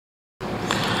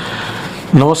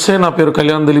నమస్తే, నా పేరు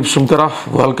Kalyan Dilip Sunkara.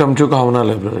 Welcome to కామనా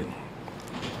library.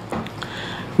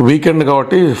 Weekend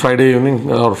కాబట్టి ఫ్రైడే ఈవినింగ్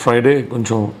ఆర్ ఫ్రైడే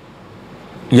కొంచెం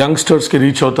యంగ్స్టర్స్కి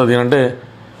రీచ్ అవుతుంది. అంటే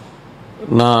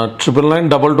నా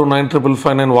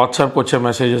 99922955 వాట్సాప్కి వచ్చే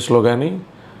మెసేజెస్లో కానీ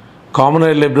కామన్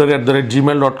లైబ్రరీ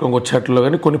 @gmail.com వచ్చేట్లో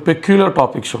కానీ కొన్ని పెక్యులర్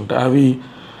టాపిక్స్ ఉంటాయి. అవి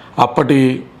అప్పటి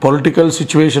పొలిటికల్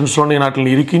సిచ్యువేషన్స్లో నేను వాటిని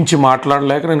ఇరికించి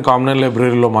మాట్లాడలేక నేను కామన్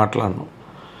లైబ్రరీలో మాట్లాడను.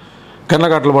 కానీ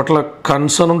నాకు అట్ల పట్ల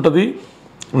కన్సర్న్ ఉంటుంది.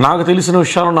 నాకు తెలిసిన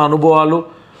విషయాలు, నా అనుభవాలు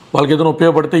వాళ్ళకి ఏదైనా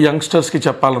ఉపయోగపడితే యంగ్స్టర్స్కి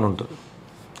చెప్పాలని ఉంటుంది.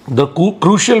 The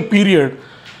crucial period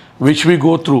which we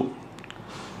go through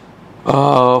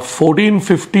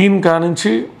 14-15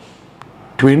 కానించి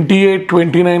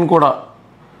 28-29 కూడా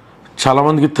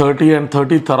చాలామందికి 30 and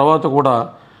 30 తర్వాత కూడా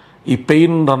ఈ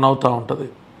పెయిన్ రన్ అవుతూ ఉంటుంది.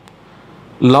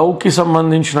 లవ్కి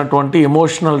సంబంధించినటువంటి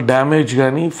ఎమోషనల్ డ్యామేజ్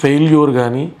కానీ, ఫెయిల్యూర్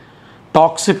కానీ,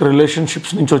 టాక్సిక్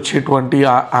రిలేషన్షిప్స్ నుంచి వచ్చేటువంటి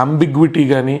ఆ అంబిగ్విటీ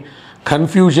కానీ,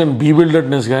 కన్ఫ్యూజన్,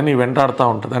 బీవిల్డర్డ్నెస్ కానీ వెంటాడుతూ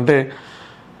ఉంటుంది. అంటే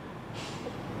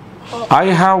I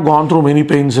have gone through many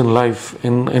pains in life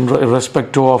in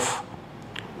respect of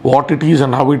what it is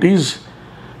and how it is.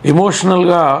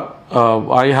 ఎమోషనల్గా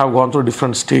I have gone through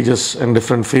different stages and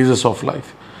different phases of life.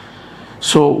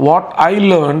 So what I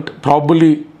learned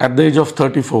probably at the age of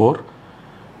 34,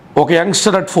 ఒక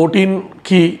youngster at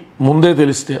 14కి ముందే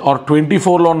తెలిస్తే, are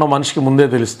 24లో ఉన్న మనిషికి ముందే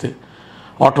తెలిస్తే,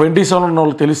 are 27 ఉన్న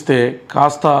వాళ్ళకి తెలిస్తే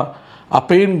కాస్త ఆ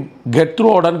పెయిన్ గెట్ త్రూ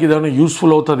అవడానికి ఏదైనా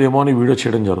యూస్ఫుల్ అవుతుందేమో అని వీడియో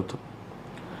చేయడం జరుగుతుంది.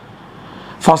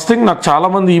 ఫస్ట్ థింగ్, నాకు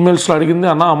చాలామంది ఈమెయిల్స్లో అడిగింది,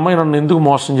 అన్న అమ్మాయి నన్ను ఎందుకు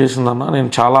మోసం చేసిందన్న, నేను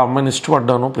చాలా అమ్మాయిని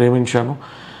ఇష్టపడ్డాను, ప్రేమించాను,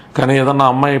 కానీ ఏదన్నా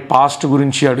అమ్మాయి పాస్ట్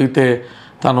గురించి అడిగితే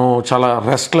తను చాలా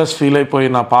రెస్ట్లెస్ ఫీల్ అయిపోయి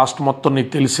నా పాస్ట్ మొత్తం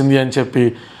నీకు తెలిసింది అని చెప్పి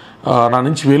నా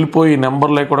నుంచి వెళ్ళిపోయి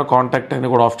నెంబర్లో కూడా కాంటాక్ట్ అయినా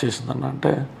కూడా ఆఫ్ చేసిందన్న.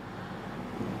 అంటే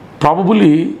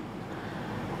ప్రాబబులీ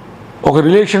ఒక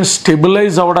రిలేషన్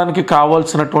స్టెబిలైజ్ అవ్వడానికి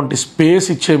కావాల్సినటువంటి స్పేస్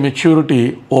ఇచ్చే మెచ్యూరిటీ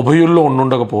ఉభయుల్లో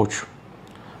ఉండకపోవచ్చు.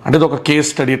 అంటే ఇది ఒక కేస్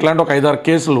స్టడీ. ఇట్లాంటి ఒక 5-6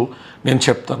 కేసులు నేను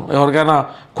చెప్తాను, ఎవరికైనా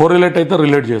కోరిలేట్ అయితే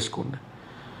రిలేట్ చేసుకోండి.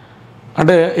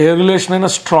 అంటే ఏ రిలేషన్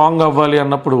అయినా స్ట్రాంగ్ అవ్వాలి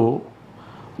అన్నప్పుడు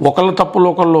ఒకళ్ళ తప్పులు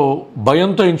ఒకళ్ళు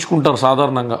భయంతో ఎంచుకుంటారు.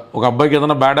 సాధారణంగా ఒక అబ్బాయికి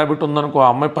ఏదైనా బ్యాడ్ హ్యాబిట్ ఉందనుకో, ఆ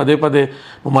అమ్మాయి పదే పదే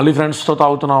నువ్వు మళ్ళీ ఫ్రెండ్స్తో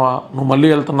తాగుతున్నావా, నువ్వు మళ్ళీ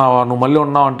వెళ్తున్నావా, నువ్వు మళ్ళీ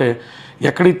ఉన్నావు అంటే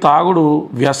ఎక్కడి తాగుడు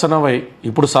వ్యసనమై,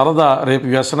 ఇప్పుడు సరదా రేపు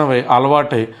వ్యసనమై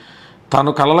అలవాటై తను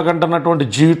కలలు కంటున్నటువంటి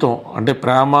జీవితం, అంటే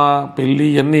ప్రేమ, పెళ్ళి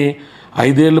ఇవన్నీ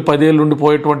 5 ఏళ్ళు 10 ఏళ్ళు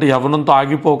ఉండిపోయేటువంటి యవ్వనంతో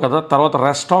ఆగిపోవు కదా, తర్వాత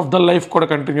రెస్ట్ ఆఫ్ ద లైఫ్ కూడా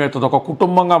కంటిన్యూ అవుతుంది, ఒక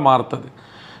కుటుంబంగా మారుతుంది.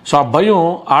 సో ఆ భయం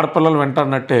ఆడపిల్లలు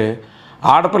వెంటన్నట్టే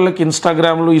ఆడపిల్లలకి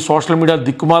ఇన్స్టాగ్రామ్లు, ఈ సోషల్ మీడియా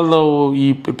దిక్కుమాలలో ఈ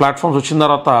ప్లాట్ఫామ్స్ వచ్చిన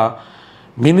తర్వాత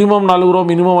మినిమం 4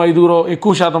 మినిమం 5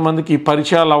 ఎక్కువ శాతం మందికి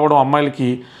పరిచయాలు అవ్వడం, అమ్మాయిలకి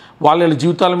వాళ్ళ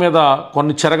జీవితాల మీద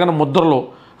కొన్ని చెరగని ముద్రలు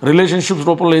రిలేషన్షిప్స్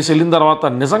రూపంలో వేసి వెళ్ళిన తర్వాత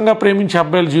నిజంగా ప్రేమించే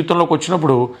అబ్బాయిల జీవితంలోకి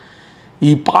వచ్చినప్పుడు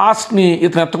ఈ పాస్ట్ని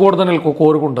ఇతను ఎత్తకూడదని వీళ్ళకి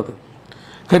కోరుకుంటుంది.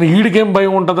 కానీ వీడికేం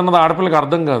భయం ఉంటుంది అన్నది ఆడపిల్లకి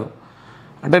అర్థం కాదు.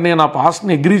 అంటే నేను ఆ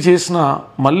పాస్ట్ని అగ్రీ చేసినా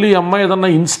మళ్ళీ అమ్మాయి ఏదన్నా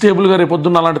ఇన్స్టేబుల్గా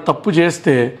రేపొద్దున్న అలాంటి తప్పు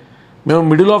చేస్తే మేము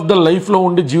మిడిల్ ఆఫ్ ద లైఫ్లో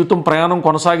ఉండి జీవితం ప్రయాణం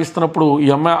కొనసాగిస్తున్నప్పుడు ఈ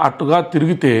అమ్మాయి అట్టుగా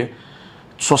తిరిగితే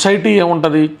సొసైటీ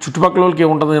ఏముంటుంది, చుట్టుపక్కల వాళ్ళకి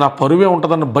ఏముంటుంది, నా పరువే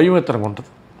ఉంటుందన్న భయం ఇతనికి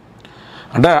ఉంటుంది.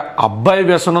 అంటే అబ్బాయి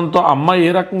వ్యసనంతో అమ్మాయి ఏ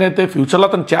రకంగా అయితే ఫ్యూచర్లో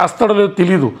అతను చేస్తాడో లేదో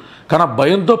తెలియదు, కానీ ఆ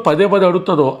భయంతో పదే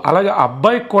అడుగుతుందో, అలాగే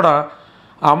అబ్బాయికి కూడా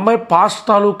ఆ అమ్మాయి పాస్ట్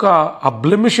తాలూకా ఆ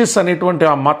బ్లెమిషెస్ అనేటువంటి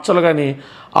ఆ మచ్చలు కానీ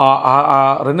ఆ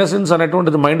రెనెసెన్స్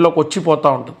అనేటువంటిది మైండ్లోకి వచ్చిపోతూ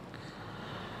ఉంటుంది.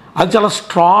 అది చాలా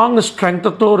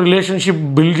స్ట్రెంగ్త్తో రిలేషన్షిప్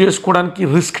బిల్డ్ చేసుకోవడానికి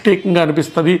రిస్క్ టేకింగ్గా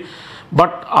అనిపిస్తుంది.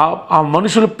 బట్ ఆ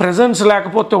మనుషుల ప్రెజెన్స్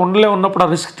లేకపోతే ఉన్నప్పుడు ఆ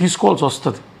రిస్క్ తీసుకోవాల్సి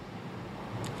వస్తుంది.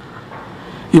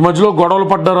 ఈ మధ్యలో గొడవలు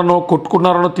పడ్డారనో,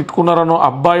 కొట్టుకున్నారనో, తిట్టుకున్నారనో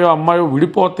అబ్బాయో అమ్మాయో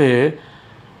విడిపోతే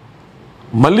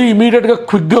మళ్ళీ ఇమీడియట్గా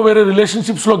క్విక్గా వేరే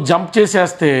రిలేషన్షిప్స్లో జంప్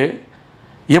చేసేస్తే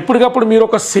ఎప్పటికప్పుడు మీరు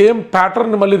ఒక సేమ్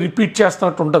ప్యాటర్న్ని మళ్ళీ రిపీట్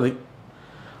చేస్తున్నట్టు ఉంటుంది.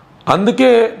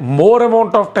 అందుకే మోర్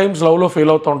అమౌంట్ ఆఫ్ టైమ్స్ లవ్లో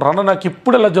ఫెయిల్ అవుతూ ఉంటారు. అన్న నాకు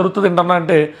ఇప్పుడు ఇలా జరుగుతుంది ఏంటన్నా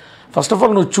అంటే, ఫస్ట్ ఆఫ్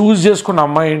ఆల్ నువ్వు చూస్ చేసుకున్న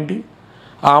అమ్మాయి ఏంటి,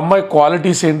 ఆ అమ్మాయి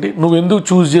క్వాలిటీస్ ఏంటి, నువ్వు ఎందుకు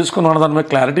చూస్ చేసుకున్నావు అన్న దాని మీద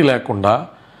క్లారిటీ లేకుండా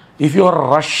if you are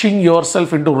rushing your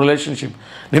self in to relationship,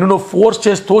 నువ్వు ఫోర్స్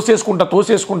చేసి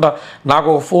తోసేసుకుంటా నాకు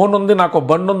ఒక ఫోన్ ఉంది, నాకు ఒక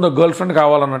బండి ఉంది, గర్ల్ ఫ్రెండ్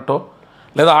కావాలన్నట్టు,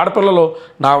 లేదా ఆడపిల్లలు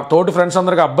నా తోటి ఫ్రెండ్స్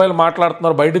అందరికీ అబ్బాయిలు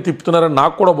మాట్లాడుతున్నారు బయట తిప్పుతున్నారని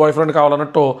నాకు కూడా బాయ్ ఫ్రెండ్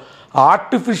కావాలన్నట్టు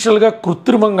ఆర్టిఫిషియల్గా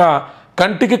కృత్రిమంగా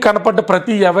కంటికి కనపడ్డ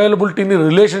ప్రతి అవైలబిలిటీని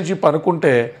రిలేషన్షిప్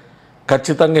అనుకుంటే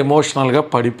ఖచ్చితంగా ఎమోషనల్గా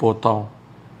పడిపోతాం.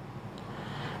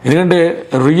 ఎందుకంటే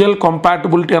రియల్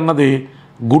కంపాటబిలిటీ అన్నది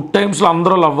గుడ్ టైమ్స్లో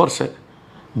అందరూ లవ్వర్సే,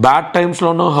 బ్యాడ్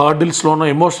టైమ్స్లోనూ హర్డిల్స్లోనూ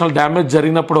ఎమోషనల్ డ్యామేజ్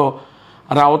జరిగినప్పుడు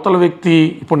అరే అవతల వ్యక్తి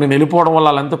ఇప్పుడు నేను వెళ్ళిపోవడం వల్ల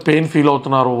వాళ్ళు ఎంత పెయిన్ ఫీల్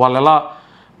అవుతున్నారు,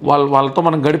 వాళ్ళతో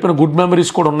మనం గడిపిన గుడ్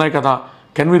మెమరీస్ కూడా ఉన్నాయి కదా,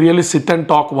 can we really SIT and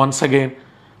talk once again,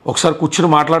 ఒకసారి కూర్చుని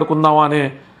మాట్లాడుకుందామా అనే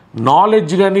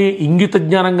నాలెడ్జ్ కానీ ఇంగిత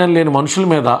జ్ఞానం కానీ లేని మనుషుల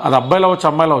మీద, అది అబ్బాయిలు అవ్వచ్చు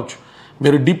అమ్మాయిలు అవ్వచ్చు,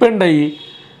 మీరు డిపెండ్ అయ్యి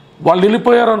వాళ్ళు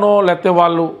వెళ్ళిపోయారనో లేకపోతే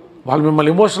వాళ్ళు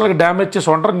మిమ్మల్ని ఎమోషనల్గా డ్యామేజ్ చేసి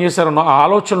ఒంటరిని చేశారనో ఆ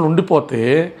ఆలోచనలు ఉండిపోతే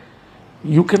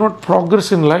you cannot progress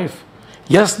in life.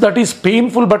 Yes, that is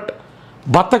painful, but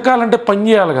బతకాలంటే పని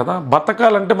చేయాలి కదా.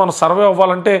 బతకాలంటే మనం సర్వే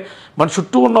అవ్వాలంటే మన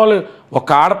చుట్టూ ఉన్న వాళ్ళు,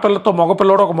 ఒక ఆడపిల్లతో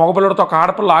మగపిల్లడు, ఒక మగపిల్లడితో ఒక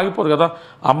ఆడపిల్ల ఆగిపోదు కదా.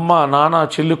 అమ్మ, నాన్న,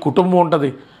 చెల్లి, కుటుంబం ఉంటుంది.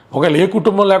 ఒకవేళ ఏ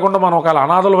కుటుంబం లేకుండా మనం ఒకవేళ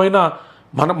అనాథలమైనా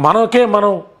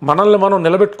మనల్ని మనం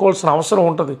నిలబెట్టుకోవాల్సిన అవసరం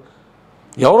ఉంటుంది.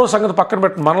 ఎవరో సంగతి పక్కన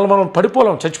పెట్టి మనల్ని మనం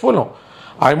పడిపోలేం, చచ్చిపోలేం.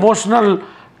 ఆ ఎమోషనల్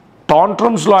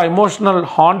టాంట్రమ్స్లో, ఆ ఎమోషనల్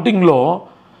హాంటింగ్లో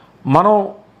మనం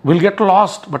విల్ గెట్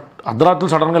లాస్ట్. బట్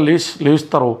అర్ధరాత్రులు సడన్గా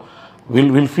లేస్తారు,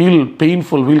 will feel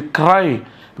painful, will cry,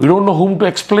 we don't know whom to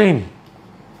explain.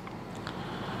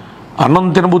 అన్నం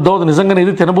తినబుద్ధి అవుతుంది, నిజంగానే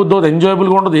ఇది తినబుద్ధి అవుతుంది,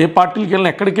 ఎంజాయబుల్గా ఉండదు. ఏ పార్టీకి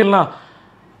వెళ్ళినా ఎక్కడికి వెళ్ళినా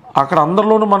అక్కడ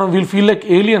అందరిలోనూ మనం will feel like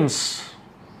aliens.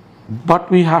 But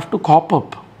we have to cap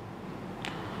up.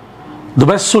 The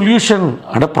best solution,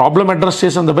 and a problem address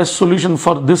చేసిన the best solution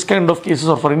for this kind of cases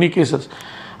or for any cases,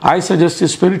 I suggest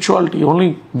is spirituality. Only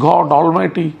God,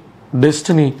 Almighty,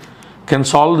 Destiny can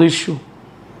solve the issue.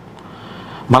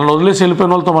 మనల్ని వదిలేసి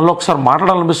వెళ్ళిపోయిన వాళ్ళతో మళ్ళీ ఒకసారి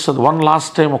మాట్లాడాలనిపిస్తుంది. One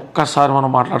last time ఒక్కసారి మనం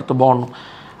మాట్లాడితే బాగుండు.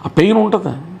 ఆ పెయిన్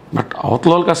ఉంటుంది, బట్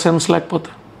అవతల వాళ్ళకి ఆ సెన్స్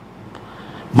లేకపోతే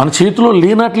మన చేతిలో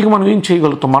లేనట్లకి మనం ఏం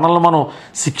చేయగలుగుతాం? మనల్ని మనం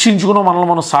శిక్షించుకునో, మనల్ని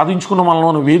మనం సాధించుకునో, మనల్ని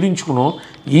మనం వేధించుకునో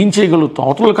ఏం చేయగలుగుతాం?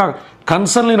 అవతల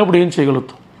కన్సర్న్ లేనప్పుడు ఏం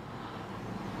చేయగలుగుతాం?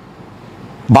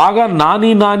 బాగా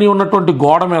నాని ఉన్నటువంటి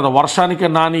గోడ మీద, వర్షానికి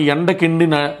నాని ఎండకి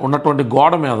ఎండిన ఉన్నటువంటి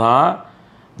గోడ మీద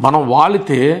మనం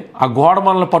వాలితే ఆ గోడ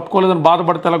మనల్ని పట్టుకోలేదని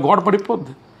బాధపడితే అలా గోడ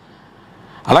పడిపోద్ది.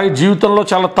 అలాగే జీవితంలో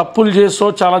చాలా తప్పులు చేసో,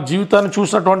 చాలా జీవితాన్ని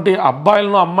చూసినటువంటి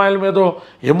అబ్బాయిలను అమ్మాయిల మీద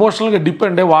ఎమోషనల్గా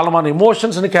డిపెండ్ అయ్యి వాళ్ళు మన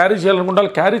ఎమోషన్స్ని క్యారీ చేయాలనుకుంటే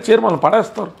వాళ్ళు క్యారీ చేయరు, మనల్ని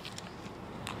పడేస్తారు.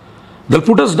 థెల్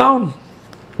put us down.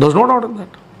 There's no doubt in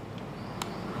that.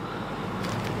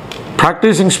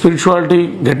 Practicing spirituality,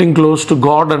 getting close to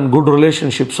God and good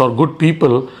relationships or good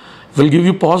people will give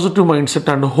you positive mindset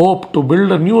and hope to build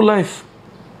a new life.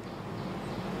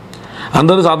 And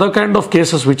there is other kind of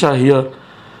cases which are here.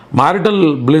 Marital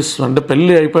bliss, అంటే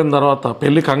పెళ్ళి అయిపోయిన తర్వాత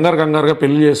పెళ్ళి కంగారుగా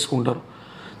పెళ్ళి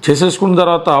చేసేసుకున్న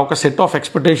తర్వాత ఒక సెట్ ఆఫ్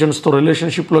ఎక్స్పెక్టేషన్స్తో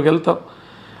రిలేషన్షిప్లోకి వెళ్తారు.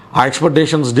 ఆ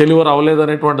ఎక్స్పెక్టేషన్స్ డెలివర్ అవ్వలేదు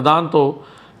అనేటువంటి దాంతో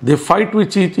they fight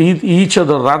with each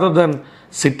other rather than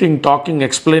sitting, talking,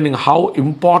 explaining how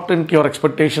important your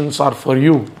expectations are for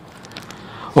you.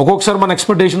 ఒక్కొక్కసారి మన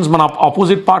ఎక్స్పెక్టేషన్స్ మన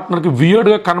ఆపోజిట్ పార్ట్నర్కి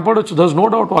వియర్డ్గా కనపడవచ్చు. దర్స్ నో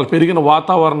డౌట్, వాళ్ళు పెరిగిన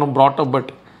వాతావరణం బ్రాటప్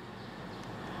బట్టి.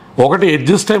 ఒకటి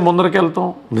అడ్జస్ట్ అయ్యి ముందరికి వెళ్తాం,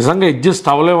 నిజంగా అడ్జస్ట్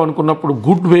అవ్వలేము అనుకున్నప్పుడు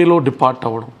గుడ్ వేలో డిపార్ట్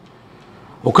అవ్వడం,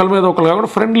 ఒకరి మీద ఒకరు కాకుండా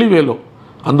ఫ్రెండ్లీ వేలో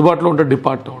అందుబాటులో ఉంటే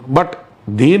డిపార్ట్ అవ్వడం. బట్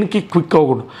దేనికి క్విక్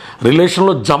అవ్వకూడదు.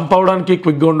 రిలేషన్లో జంప్ అవ్వడానికి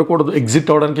క్విక్గా ఉండకూడదు,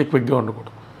 ఎగ్జిట్ అవ్వడానికి క్విక్గా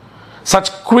ఉండకూడదు.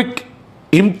 Such quick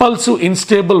impulsive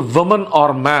instable women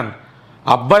are man,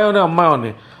 అబ్బాయి అని అమ్మాయి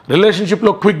అని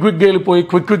రిలేషన్షిప్లో క్విక్గా వెళ్ళిపోయి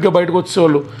క్విక్గా బయటకు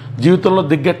వచ్చేవాళ్ళు జీవితంలో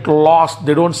the get lost,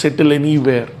 they don't settle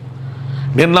anywhere.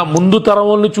 నేను నా ముందు తరం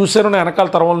వాళ్ళని చూశాను, నా వెనకాల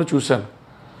తరం వాళ్ళని చూశాను.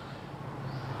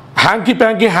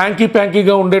 హ్యాంకీ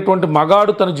ప్యాంకీగా ఉండేటువంటి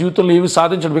మగాడు తన జీవితంలో ఏమి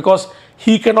సాధించడు, because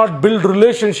he cannot build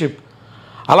relationship.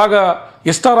 అలాగా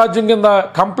ఇష్టారాజ్యం కింద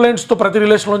కంప్లైంట్స్తో ప్రతి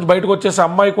రిలేషన్ నుంచి బయటకు వచ్చేసే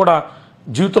అమ్మాయి కూడా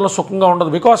జీవితంలో సుఖంగా ఉండదు.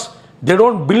 Because they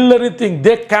don't build anything,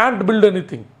 they can't build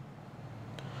anything.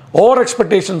 Over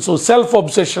expectations, self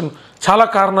obsession, చాలా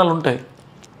కారణాలు ఉంటాయి.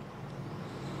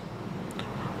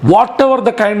 Whatever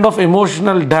the kind of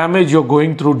emotional damage you're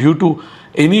going through due to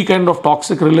any kind of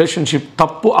toxic relationship,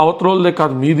 తప్పు అవతలదే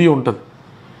కాదు, మీది ఉంటుంది.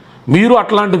 మీరు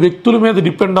అట్లాంటి వ్యక్తుల మీద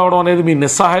డిపెండ్ అవ్వడం అనేది మీ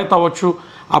నిస్సహాయత అవ్వచ్చు,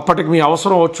 అప్పటికి మీ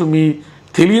అవసరం అవ్వచ్చు, మీ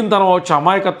తెలియనితనం అవ్వచ్చు,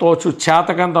 అమాయకత్వం అవ్వచ్చు,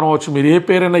 చేతకానితనం అవ్వచ్చు. మీరు ఏ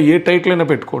పేరైనా ఏ టైటిల్ అయినా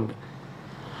పెట్టుకోండి.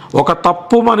 ఒక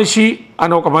తప్పు మనిషి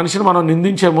అని ఒక మనిషిని మనం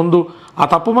నిందించే ముందు ఆ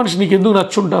తప్పు మనిషి నీకు ఎందుకు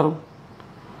నచ్చుంటారు?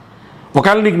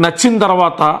 ఒకవేళ నీకు నచ్చిన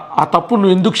తర్వాత ఆ తప్పు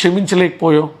నువ్వు ఎందుకు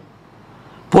క్షమించలేకపోయావు?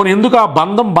 పోనీ ఎందుకు ఆ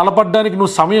బంధం బలపడడానికి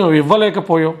నువ్వు సమయం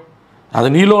ఇవ్వలేకపోయావు? అది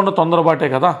నీలో ఉన్న తొందరపాటే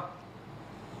కదా.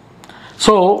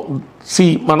 సో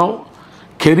మనం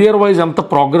కెరియర్ వైజ్ ఎంత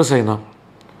ప్రోగ్రెస్ అయినా,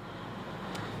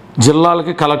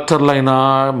 జిల్లాలకి కలెక్టర్లు అయినా,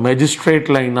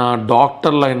 మెజిస్ట్రేట్లు అయినా,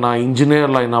 డాక్టర్లు అయినా,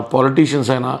 ఇంజనీర్లు అయినా,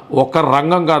 పొలిటీషియన్స్ అయినా, ఒక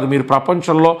రంగం కాదు, మీరు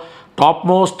ప్రపంచంలో టాప్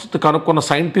మోస్ట్ కనుక్కున్న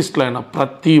సైంటిస్టులు అయినా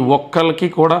ప్రతి ఒక్కరికి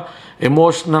కూడా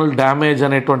ఎమోషనల్ డ్యామేజ్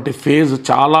అనేటువంటి ఫేజ్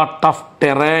చాలా tough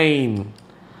terrain.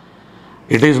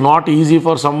 It is not easy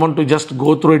for someone to just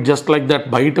go through it just like that.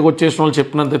 బయటకు వచ్చేసిన వాళ్ళు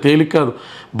చెప్పినంత తేలిక కాదు,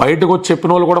 బయటకు వచ్చి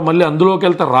చెప్పిన వాళ్ళు కూడా మళ్ళీ అందులోకి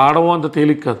వెళ్తే రావడం అంత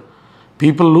తేలిక కాదు.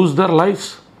 People loose there lifes.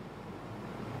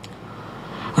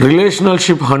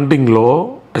 Relationship హంటింగ్లో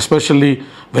especially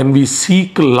when we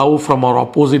seek love from our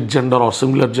opposite gender are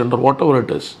similar gender, what ever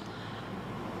it is,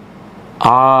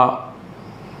 ఆ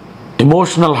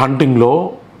ఎమోషనల్ హంటింగ్లో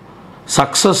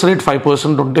సక్సెస్ రేట్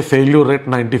 5% ఉంటే ఫెయిల్యూర్ రేట్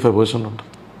 95% ఉంటుంది.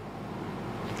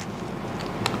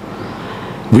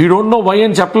 వీ డోంట్ నో వై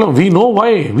అని చెప్పలేం. We know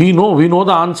why, we know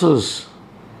the answers.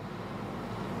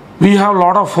 We have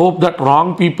lot of hope that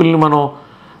wrong పీపుల్ని మనం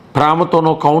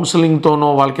ప్రేమతోనో కౌన్సిలింగ్తోనో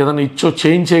వాళ్ళకి ఏదైనా ఇచ్చో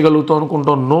change చేయగలుగుతాం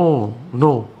అనుకుంటాం.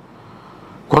 నో.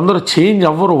 కొందరు చేంజ్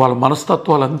అవ్వరు, వాళ్ళ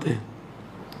మనస్తత్వాలు అంతే.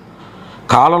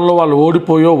 కాలంలో వాళ్ళు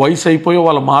ఓడిపోయో వయసు అయిపోయో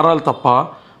వాళ్ళు మారాలి తప్ప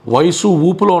వయసు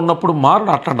ఊపులో ఉన్నప్పుడు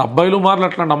మారరు. అట్లాంటి అబ్బాయిలు మారరు,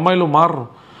 అట్లాంటి అమ్మాయిలు మారరు.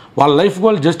 వాళ్ళ లైఫ్కి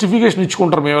వాళ్ళు జస్టిఫికేషన్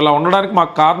ఇచ్చుకుంటారు. మేము ఇలా ఉండడానికి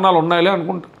మాకు కారణాలు ఉన్నాయిలే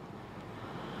అనుకుంటారు.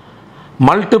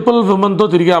 మల్టిపుల్ విమెన్తో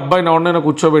తిరిగే అబ్బాయిని ఎవరినైనా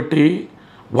కూర్చోబెట్టి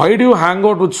why do you hang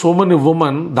out with so many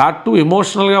women, that to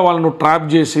ఎమోషనల్గా వాళ్ళను ట్రాప్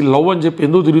చేసి లవ్ అని చెప్పి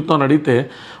ఎందుకు తిరుగుతాను అడిగితే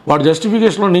వాడు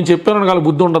జస్టిఫికేషన్లో నేను చెప్పానని కాదు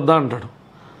బుద్ధి ఉండద్దా అంటాడు.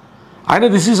 ఆయన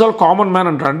this is all common man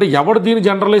అంటాడు. అంటే ఎవడు దీన్ని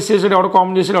జనరలైజ్ చేసాడు, ఎవడు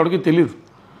కామన్ చేసాడు ఎవరికి తెలియదు.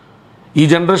 ఈ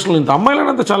జనరేషన్లో ఇంత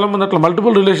అమ్మాయిలైనా చాలామంది అట్లా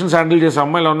మల్టిపుల్ రిలేషన్స్ హ్యాండిల్ చేసే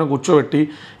అమ్మాయిలు ఎవరైనా కూర్చోబెట్టి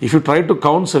if you try to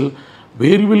counsel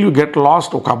where will you get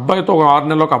lost. ఒక అబ్బాయితో ఒక 6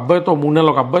 నెలలు, ఒక అబ్బాయితో 3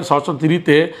 నెలలు, ఒక అబ్బాయి సంవత్సరం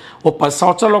తిరిగితే 10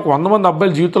 సంవత్సరాలు 100 మంది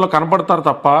అబ్బాయిల జీవితంలో కనబడతారు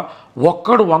తప్ప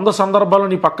ఒక్కడు 100 సందర్భాల్లో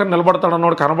నీ పక్కన నిలబడతాడు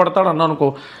అన్నవాడు కనబడతాడు అన్నా అనుకో,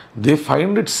 దే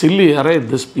ఫైండ్ ఇట్ సిల్లీ. అరే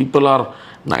this people are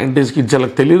 90s kids,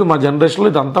 వాళ్ళకి తెలియదు. మా జనరేషన్లో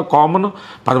ఇదంతా కామన్.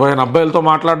 15 అబ్బాయిలతో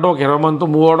మాట్లాడడం, ఒక 20 మందితో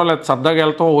మూవ్ అవడం, లేకపోతే సరదాగా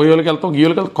వెళ్తాం, ఓయోలకి వెళ్తాం,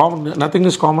 గీయోలకి వెళ్తాం, common. Nothing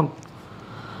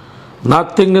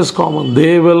is common. They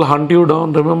will hunt you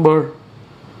down, remember.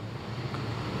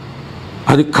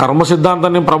 అది కర్మ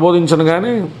సిద్ధాంతాన్ని నేను ప్రబోధించను,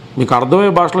 కానీ మీకు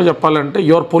అర్థమయ్యే భాషలో చెప్పాలంటే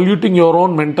you are polluting your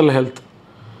own mental health.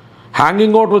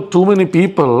 Hanging out with too many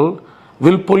people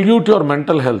will pollute your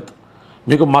mental health.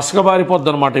 మీకు మసకబారిపోద్ది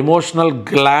అనమాట. ఎమోషనల్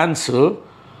గ్లాన్స్,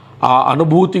 ఆ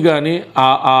అనుభూతి కానీ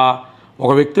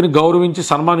ఒక వ్యక్తిని గౌరవించి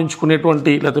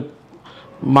సన్మానించుకునేటువంటి లేకపోతే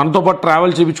మనతో పాటు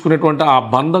ట్రావెల్ చేయించుకునేటువంటి ఆ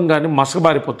బంధం కానీ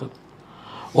మసకబారిపోతుంది.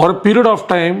 Over period of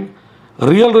time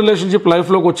real relationship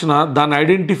లైఫ్లోకి వచ్చిన దాన్ని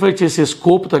ఐడెంటిఫై చేసే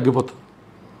స్కోప్ తగ్గిపోతుంది.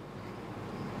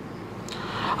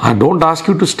 I don't ask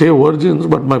you to stay virgins,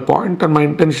 but my point and my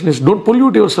intention is don't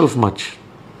pollute yourself much.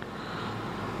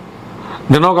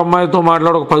 నేను ఒక అమ్మాయితో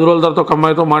మాట్లాడు, ఒక 10 రోజుల తర్వాత ఒక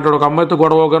అమ్మాయితో మాట్లాడు, ఒక అమ్మాయితో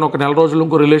గొడవగానే ఒక నెల రోజులు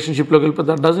ఇంకో రిలేషన్షిప్లోకి వెళ్ళిపోతే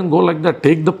that doesn't go like that.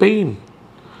 Take the pain.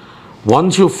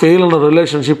 Once you fail in a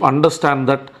relationship, understand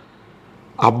that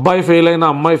అబ్బాయి ఫెయిల్ అయినా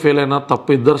అమ్మాయి ఫెయిల్ అయినా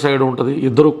తప్పు ఇద్దరు సైడ్ ఉంటుంది.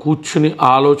 ఇద్దరు కూర్చుని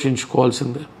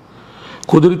ఆలోచించుకోవాల్సిందే.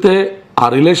 కుదిరితే ఆ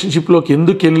రిలేషన్షిప్లోకి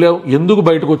ఎందుకు వెళ్ళావు, ఎందుకు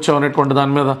బయటకు వచ్చావు అనేటువంటి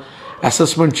దాని మీద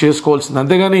అసెస్మెంట్ చేసుకోవాల్సింది.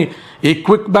 అంతేగాని ఈ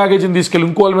క్విక్ బ్యాగేజ్ని తీసుకెళ్ళి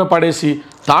ఇంకోళ్ళ మీద పడేసి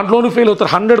దాంట్లోనూ ఫెయిల్ అవుతారు.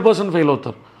 100% ఫెయిల్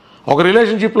అవుతారు. ఒక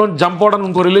రిలేషన్షిప్లో జంప్ అవడానికి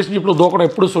ఇంకో రిలేషన్షిప్లో దూకడం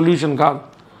ఎప్పుడు సొల్యూషన్ కాదు.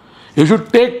 You should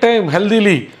take time,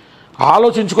 healthily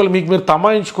ఆలోచించుకోవాలి. మీకు మీరు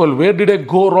తమాయించుకోవాలి. Where did I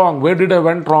go wrong, where did I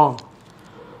went wrong.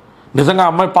 నిజంగా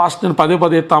అమ్మాయి పాస్ట్ నేను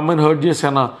పదే ఎత్తా అమ్మాయిని హర్ట్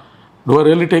చేశానా, do I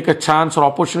really take a chance are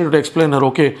opportunity to explain her,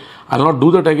 okay I will not do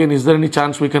that again, is there any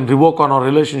chance we can revoke on our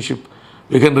relationship,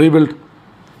 we can rebuild.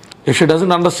 If she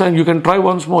doesn't understand, you can try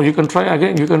once more, you can try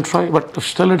again, you can try, but if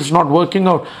still it is not working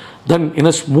out, then in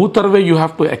a smoother way you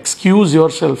have to excuse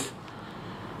yourself.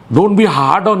 Don't be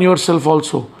hard on yourself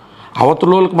also.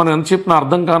 అవతలోళ్ళకి మనం ఎంత చెప్పినా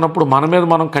అర్థం కానప్పుడు మన మీద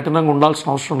మనం కఠినంగా ఉండాల్సిన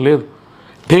అవసరం లేదు.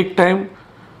 Take time,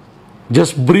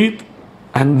 just breath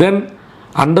and then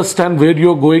understand where you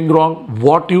are going wrong,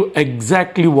 what you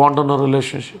exactly want in a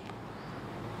relationship.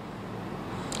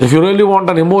 If you really want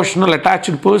an emotional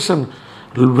attached person,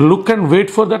 look and wait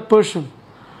for that person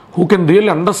who can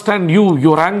really understand you,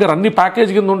 your anger. అన్ని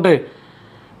package కింద ఉంటాయి.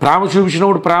 ప్రేమ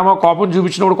చూపించినప్పుడు ప్రేమ, కోపం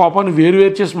చూపించినప్పుడు కోపాన్ని వేరు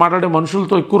చేసి మాట్లాడే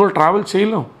మనుషులతో ఎక్కువ రోజులు ట్రావెల్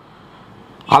చేయలేం.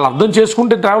 వాళ్ళు అర్థం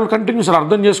చేసుకుంటే ట్రావెల్ కంటిన్యూస్.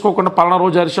 అర్థం చేసుకోకుండా పలానా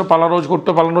రోజు అరిచావు, పలానా రోజు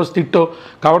కొట్టావు, పలానా రోజు తిట్టావు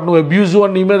కాబట్టి నువ్వు అబ్యూజివ్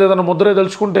అని నీ మీద ఏదైనా ముద్రే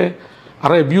తెలుసుకుంటే,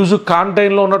 అరే అబ్యూజివ్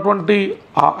కాంటైన్లో ఉన్నటువంటి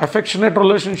ఆ affectionate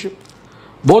relationship,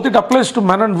 both it applies to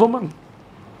men and women.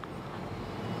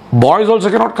 Boys also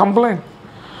cannot complain.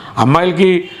 అమ్మాయిలకి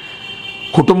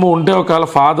కుటుంబం ఉంటే ఒకవేళ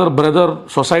ఫాదర్, బ్రదర్,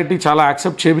 సొసైటీ చాలా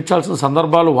యాక్సెప్ట్ చేయించాల్సిన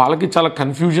సందర్భాలు, వాళ్ళకి చాలా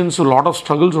కన్ఫ్యూజన్స్, లాట్ ఆఫ్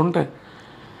స్ట్రగుల్స్ ఉంటాయి.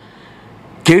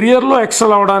 కెరియర్లో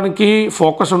ఎక్సెల్ అవ్వడానికి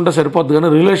ఫోకస్ ఉంటే సరిపోద్ది,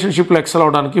 కానీ రిలేషన్షిప్లో ఎక్సెల్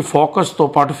అవ్వడానికి ఫోకస్తో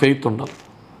పాటు ఫెయిత్ ఉండాలి.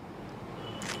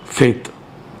 ఫెయిత్.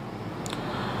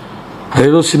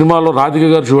 అదేదో సినిమాలో రాధిక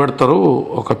గారు చూపెడతారు,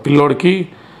 ఒక పిల్లోడికి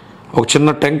ఒక చిన్న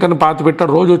టెంకని పాతి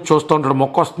పెట్టాడు, రోజు వచ్చి చూస్తూ ఉంటాడు,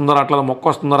 మొక్క వస్తుందా రావట్లేదు, మొక్క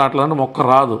వస్తుందా రావట్లేదు అని. మొక్క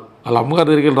రాదు. వాళ్ళ అమ్మగారి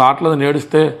దగ్గరికి రావట్లేదని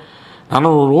ఏడిస్తే, నన్ను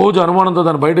రోజు అనుమానంతో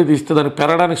దాన్ని బయట తీస్తే దాన్ని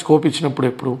పెరగడానికి స్కోప్ ఇచ్చినప్పుడు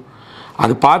ఎప్పుడు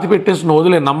అది పాతి పెట్టేసి నువ్వు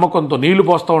వదిలే, నమ్మకంతో నీళ్లు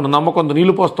పోస్తూ ఉండు, నమ్మకంతో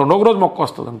నీళ్లు పోస్తూ ఉండు, ఒకరోజు మొక్క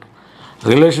వస్తుందంట.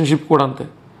 రిలేషన్షిప్ కూడా అంతే.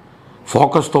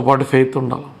 ఫోకస్తో పాటు ఫెయిత్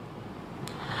ఉండాలి.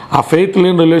 ఆ ఫెయిత్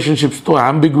లేని రిలేషన్షిప్స్తో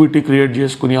అంబిగ్విటీ క్రియేట్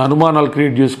చేసుకుని, అనుమానాలు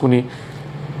క్రియేట్ చేసుకుని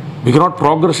వీ కెనాట్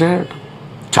ప్రోగ్రెస్ అహెడ్.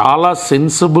 చాలా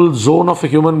sensible zone of a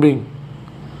human being.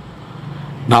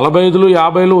 45,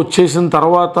 50 వచ్చేసిన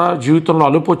తర్వాత, జీవితంలో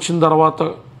అలుపు వచ్చిన తర్వాత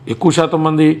ఎక్కువ శాతం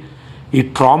మంది ఈ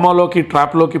ట్రామాలోకి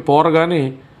ట్రాప్లోకి పోరగానే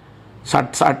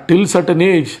till certain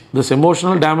age this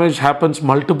emotional damage happens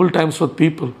multiple times with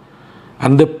people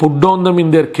and they put down them in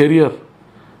their career.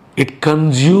 It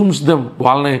consumes them.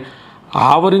 వాళ్ళని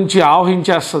ఆవరించి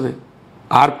ఆవహించేస్తుంది,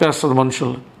 ఆర్పేస్తుంది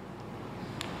మనుషుల్ని.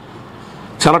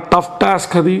 చాలా టఫ్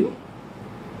టాస్క్ అది.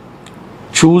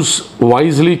 చూస్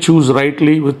wisely, choose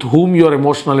rightly with whom you are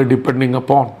emotionally depending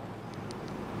upon.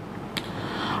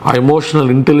 ఆ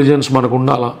emotional intelligence మనకు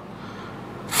ఉండాలా,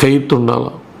 faith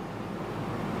ఉండాలా.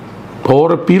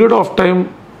 Over a period of time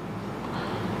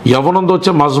యవ్వనంతో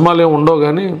వచ్చే మజ్మాలే ఉండవు,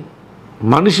 కానీ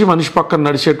మనిషి పక్కన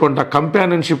నడిచేటువంటి ఆ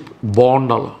కంపానియన్షిప్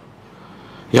బాగుండాలి.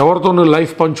 ఎవరితో నువ్వు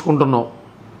లైఫ్ పంచుకుంటున్నావు,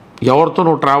 ఎవరితో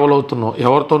నువ్వు ట్రావెల్ అవుతున్నావు,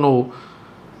 ఎవరితో నువ్వు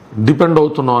డిపెండ్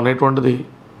అవుతున్నావు అనేటువంటిది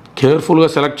కేర్ఫుల్గా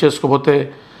సెలెక్ట్ చేసుకోకపోతే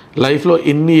లైఫ్లో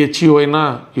ఎన్ని అచీవ్ అయినా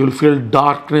you will feel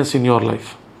darkness in your life.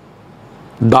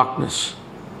 Darkness.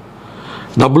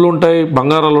 డబ్బులు ఉంటాయి,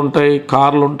 బంగారాలు ఉంటాయి,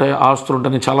 కార్లు ఉంటాయి, ఆస్తులు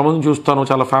ఉంటాయి. నేను చాలామంది చూస్తాను,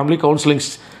 చాలా ఫ్యామిలీ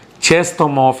కౌన్సిలింగ్స్ చేస్తాం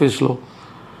మా ఆఫీస్లో.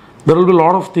 There will be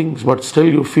lot of things but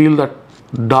still you feel that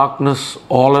darkness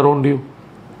all around you.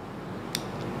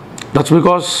 That's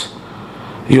because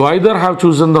you either have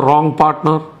chosen the wrong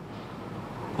partner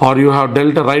or you have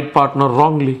dealt a right partner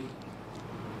wrongly.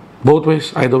 Both ways,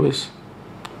 either ways.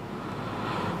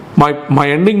 My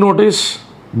ending note is,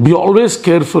 be always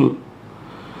careful.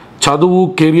 చదువు,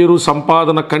 career,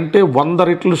 సంపాదన కంటే 100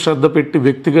 రెట్లు శ్రద్ధ పెట్టి మీ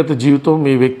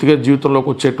వ్యక్తిగత జీవితంలోకి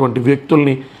వచ్చేటువంటి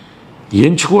వ్యక్తుల్ని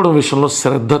ఎంచుకోవడం విషయంలో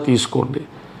శ్రద్ధ తీసుకోండి.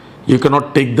 You cannot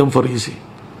take them for easy.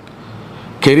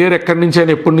 Career ఎక్కడి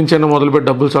నుంచైనా ఎప్పటి నుంచైనా మొదలుపెట్టి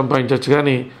డబ్బులు సంపాదించవచ్చు,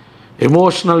 కానీ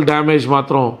ఎమోషనల్ డ్యామేజ్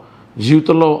మాత్రం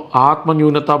జీవితంలో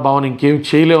ఆత్మన్యూనతా భావన ఇంకేం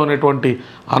చేయలేవు అనేటువంటి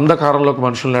అంధకారంలోకి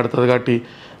మనుషులు నెడుతుంది. కాబట్టి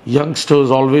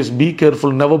youngsters always be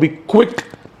careful. Never be quick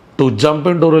to jump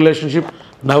in to relationship,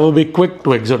 never be quick to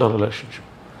exit a relationship.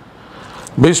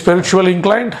 Be spiritual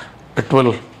inclined, it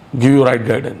will give you right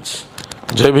guidance.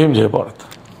 జై భీమ్, జై భారత్.